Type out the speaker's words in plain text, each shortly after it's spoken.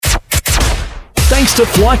thanks to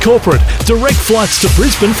Fly Corporate. Direct flights to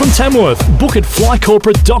Brisbane from Tamworth. Book at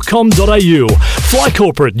flycorporate.com.au. Fly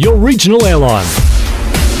Corporate, your regional airline.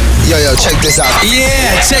 Yo, check this out.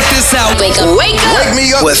 Yeah, check this out. Wake up. Wake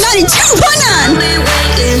me up with 92.9.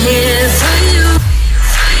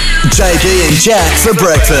 JB and Jack for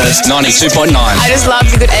breakfast. 92.9. I just love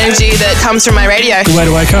the good energy that comes from my radio. Good way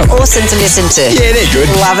to wake up. Awesome to listen to. Yeah, they're good.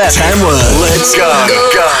 Love it. Tamworth, let's go.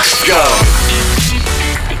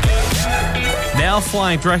 Now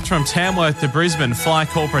flying direct from Tamworth to Brisbane,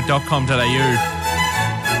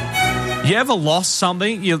 flycorporate.com.au. You ever lost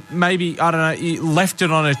something? You maybe, I don't know, you left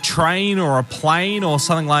it on a train or a plane or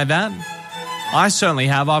something like that? I certainly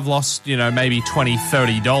have. I've lost, maybe $20,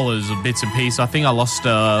 $30 of bits and pieces. I think I lost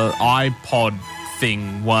an iPod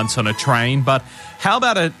thing once on a train. But how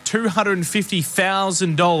about a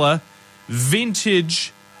 $250,000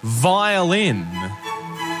 vintage violin?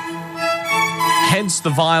 Hence the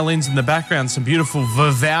violins in the background. Some beautiful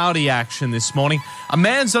Vivaldi action this morning. A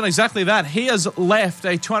man's done exactly that. He has left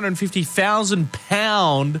a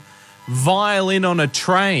 £250,000 violin on a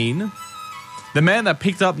train. The man that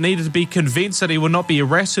picked up needed to be convinced that he would not be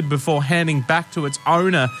arrested before handing back to its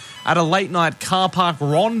owner at a late-night car park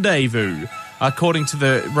rendezvous, according to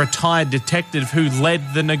the retired detective who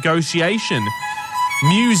led the negotiation.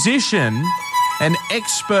 Musician and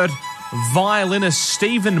expert violinist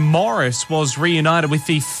Stephen Morris was reunited with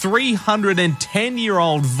the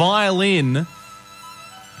 310-year-old violin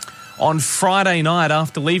on Friday night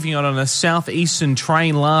after leaving it on a southeastern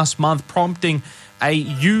train last month, prompting a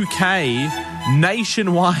UK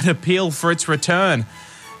nationwide appeal for its return.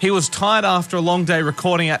 He was tired after a long day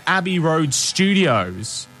recording at Abbey Road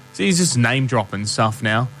Studios. So he's just name-dropping stuff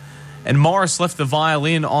now. And Morris left the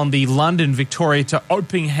violin on the London Victoria to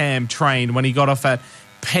Opingham train when he got off at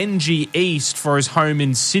Pengy East for his home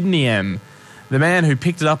in Sydenham. The man who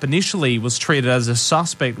picked it up initially was treated as a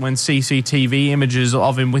suspect when CCTV images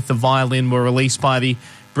of him with the violin were released by the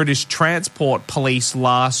British Transport Police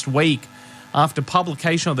last week. After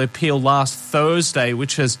publication of the appeal last Thursday,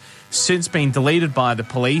 which has since been deleted by the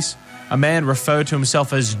police, a man referred to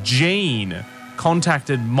himself as Gene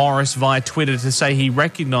contacted Morris via Twitter to say he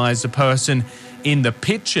recognised the person in the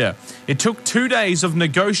picture. It took 2 days of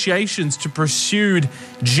negotiations to persuade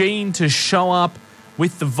Gene to show up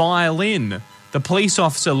with the violin. The police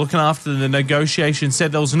officer looking after the negotiation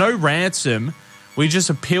said there was no ransom. We just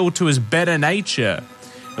appealed to his better nature.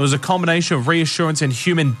 It was a combination of reassurance and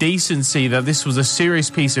human decency that this was a serious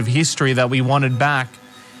piece of history that we wanted back.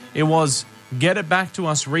 It was get it back to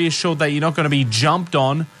us, reassured that you're not going to be jumped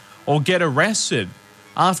on or get arrested.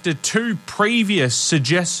 After 2 previous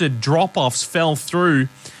suggested drop-offs fell through,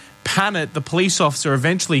 Pannett, the police officer,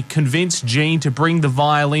 eventually convinced Gene to bring the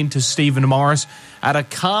violin to Stephen Morris at a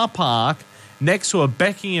car park next to a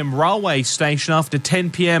Beckingham railway station after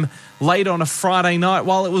 10 p.m. late on a Friday night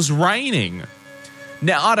while it was raining.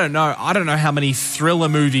 Now, I don't know how many thriller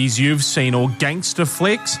movies you've seen or gangster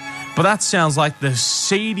flicks, but that sounds like the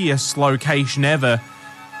seediest location ever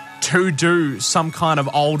to do some kind of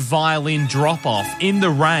old violin drop-off in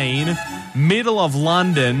the rain, middle of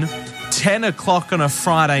London, 10 o'clock on a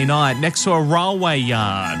Friday night next to a railway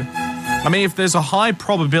yard. I mean, if there's a high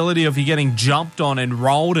probability of you getting jumped on and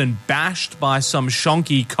rolled and bashed by some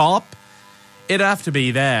shonky cop, it'd have to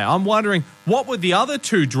be there. I'm wondering, what were the other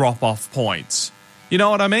 2 drop-off points? You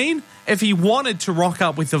know what I mean? If he wanted to rock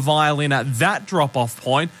up with the violin at that drop-off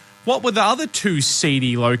point, what were the other 2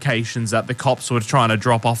 seedy locations that the cops were trying to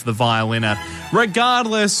drop off the violin at?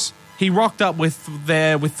 Regardless, he rocked up with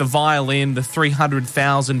the violin, the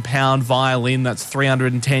 £300,000 violin that's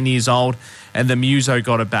 310 years old, and the muso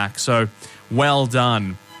got it back. So, well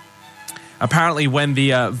done. Apparently, when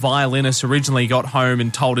the violinist originally got home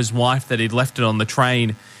and told his wife that he'd left it on the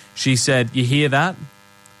train, she said, "You hear that?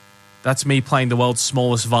 That's me playing the world's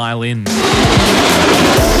smallest violin."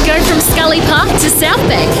 Go from Scully Park to South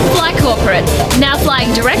Bank. Fly Corporate. Now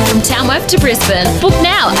flying direct from Tamworth to Brisbane. Book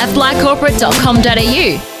now at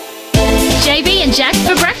flycorporate.com.au. JB and Jack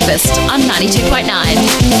for breakfast on 92.9.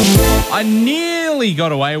 I nearly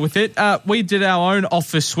got away with it. We did our own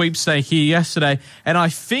office sweepstake here yesterday, and I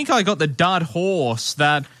think I got the dud horse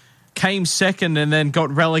that came second and then got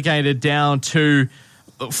relegated down to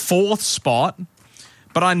 4th spot.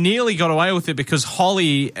 But I nearly got away with it because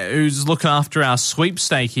Holly, who's looking after our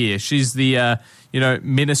sweepstake here, she's the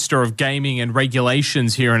Minister of Gaming and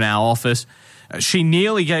Regulations here in our office. She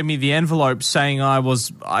nearly gave me the envelope saying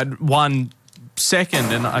I'd won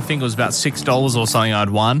second, and I think it was about $6 or something I'd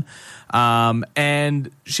won.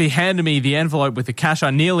 And she handed me the envelope with the cash.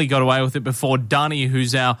 I nearly got away with it before Dunny,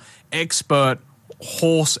 who's our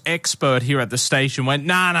horse expert here at the station, went,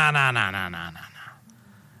 nah.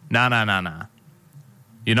 No.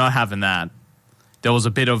 You're not having that. There was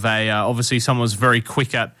a bit of a, obviously someone was very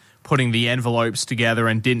quick at putting the envelopes together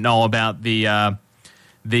and didn't know about the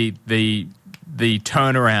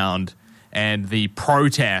turnaround and the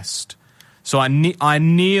protest. So I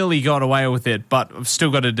nearly got away with it, but I've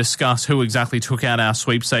still got to discuss who exactly took out our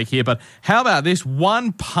sweepstake here. But how about this?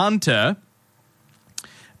 One punter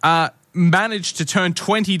managed to turn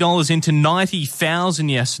 $20 into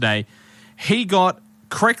 $90,000 yesterday. He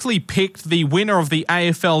correctly picked the winner of the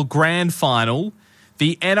AFL Grand Final,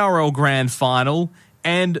 the NRL Grand Final,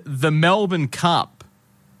 and the Melbourne Cup.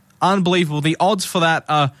 Unbelievable. The odds for that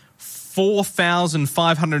are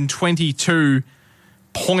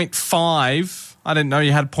 4,522.5. I didn't know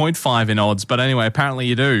you had 0.5 in odds, but anyway, apparently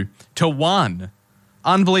you do. To 1.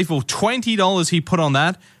 Unbelievable. $20 he put on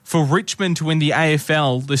that for Richmond to win the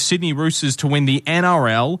AFL, the Sydney Roosters to win the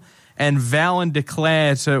NRL, and Vow and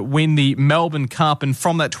Declare to win the Melbourne Cup. And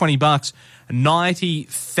from that $20,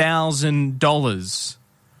 $90,000.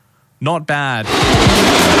 Not bad.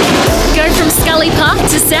 Go from Scully Park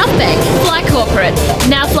to South Bank. Fly Corporate.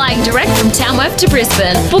 Now flying direct from Tamworth to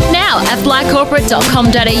Brisbane. Book now at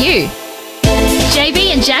flycorporate.com.au.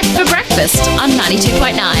 JB and Jack for breakfast on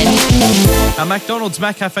 92.9. A McDonald's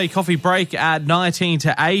McCafe coffee break at 19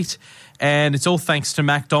 to 8. And it's all thanks to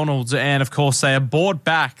McDonald's. And, of course, they have bought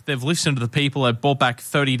back. They've listened to the people. They've bought back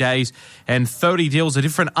 30 days and 30 deals. A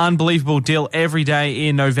different unbelievable deal every day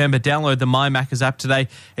in November. Download the My Macca's app today,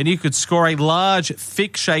 and you could score a large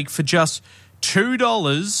thick shake for just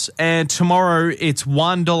 $2, and tomorrow it's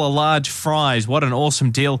 $1 large fries. What an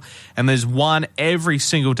awesome deal. And there's one every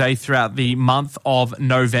single day throughout the month of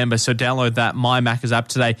November. So download that My Macca's app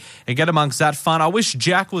today and get amongst that fun. I wish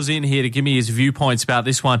Jack was in here to give me his viewpoints about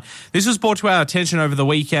this one. This was brought to our attention over the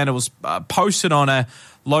weekend. It was posted on a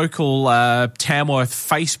local Tamworth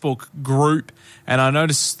Facebook group. And I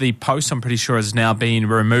noticed the post, I'm pretty sure, has now been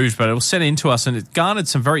removed, but it was sent in to us, and it garnered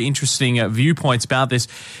some very interesting viewpoints about this.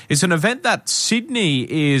 It's an event that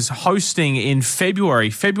Sydney is hosting in February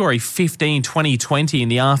 15, 2020 in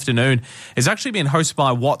the afternoon. It's actually been hosted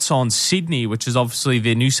by What's On Sydney, which is obviously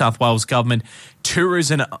the New South Wales government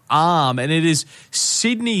tourism arm, and it is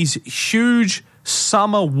Sydney's huge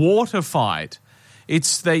summer water fight.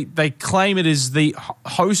 They claim it is the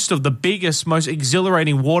host of the biggest, most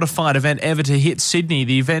exhilarating water fight event ever to hit Sydney.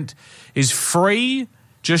 The event is free.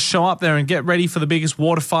 Just show up there and get ready for the biggest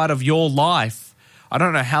water fight of your life. I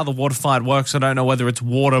don't know how the water fight works. I don't know whether it's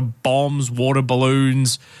water bombs, water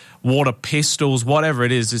balloons, water pistols, whatever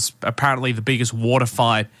it is. It's apparently the biggest water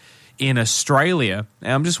fight in Australia.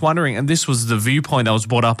 And I'm just wondering, and this was the viewpoint that was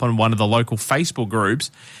brought up on one of the local Facebook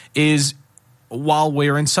groups, is while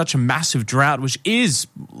we're in such a massive drought, which is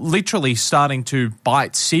literally starting to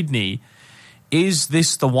bite Sydney, is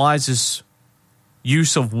this the wisest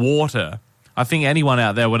use of water? I think anyone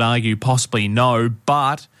out there would argue possibly no,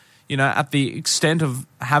 but, at the extent of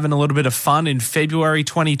having a little bit of fun in February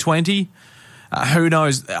 2020, who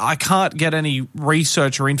knows? I can't get any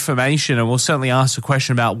research or information, and we'll certainly ask the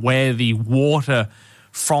question about where the water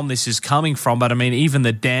from this is coming from. But I mean, even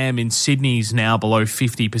the dam in Sydney is now below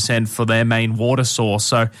 50% for their main water source.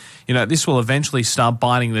 So, this will eventually start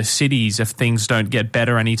biting the cities if things don't get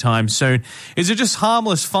better anytime soon. Is it just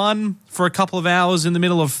harmless fun for a couple of hours in the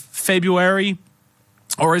middle of February?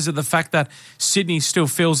 Or is it the fact that Sydney still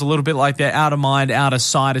feels a little bit like they're out of mind, out of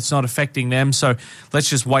sight? It's not affecting them. So let's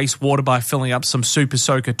just waste water by filling up some Super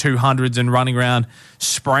Soaker 200s and running around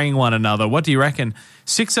spraying one another. What do you reckon?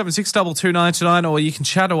 676-22929, or you can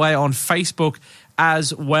chat away on Facebook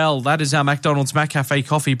as well. That is our McDonald's McCafe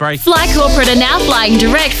coffee break. Fly Corporate are now flying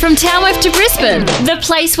direct from Tamworth to Brisbane, the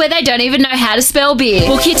place where they don't even know how to spell beer.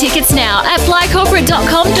 Book your tickets now at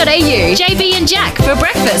flycorporate.com.au. JB and Jack for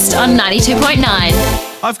breakfast on 92.9.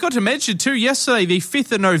 I've got to mention too, yesterday, the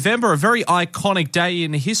 5th of November, a very iconic day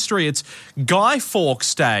in history. It's Guy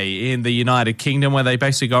Fawkes Day in the United Kingdom, where they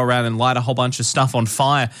basically go around and light a whole bunch of stuff on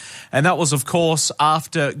fire. And that was, of course,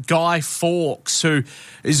 after Guy Fawkes,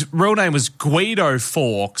 his real name was Guido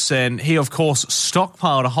Fawkes, and he, of course,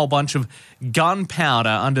 stockpiled a whole bunch of gunpowder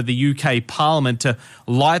under the UK Parliament to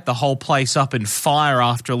light the whole place up in fire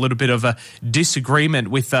after a little bit of a disagreement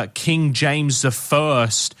with King James I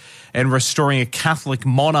and restoring a Catholic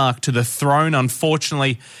monarch to the throne.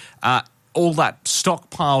 Unfortunately, all that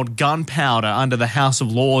stockpiled gunpowder under the House of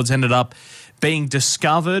Lords ended up being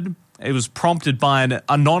discovered, It was prompted by an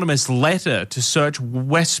anonymous letter to search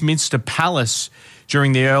Westminster Palace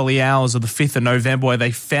during the early hours of the 5th of November, where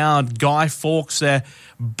they found Guy Fawkes there,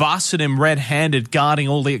 busted him red-handed, guarding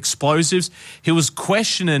all the explosives. He was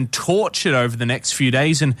questioned and tortured over the next few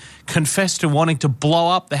days and confessed to wanting to blow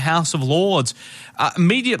up the House of Lords.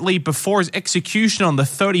 Immediately before his execution on the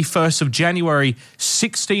 31st of January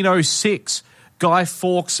 1606, Guy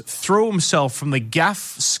Fawkes threw himself from the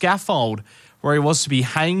scaffold where he was to be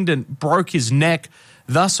hanged and broke his neck,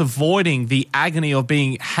 thus avoiding the agony of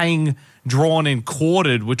being hanged, drawn and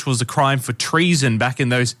quartered, which was a crime for treason back in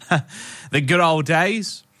those the good old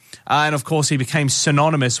days. And of course, he became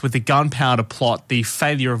synonymous with the gunpowder plot, the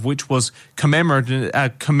failure of which was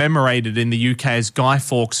commemorated in the UK as Guy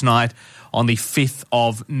Fawkes Night on the 5th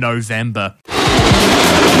of November.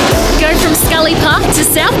 Go from Scully Park to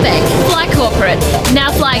South Bank. Fly Corporate.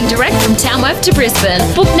 Now flying direct from Tamworth to Brisbane.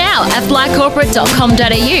 Book now at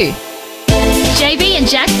flycorporate.com.au. JB and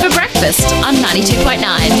Jack for breakfast on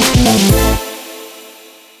 92.9.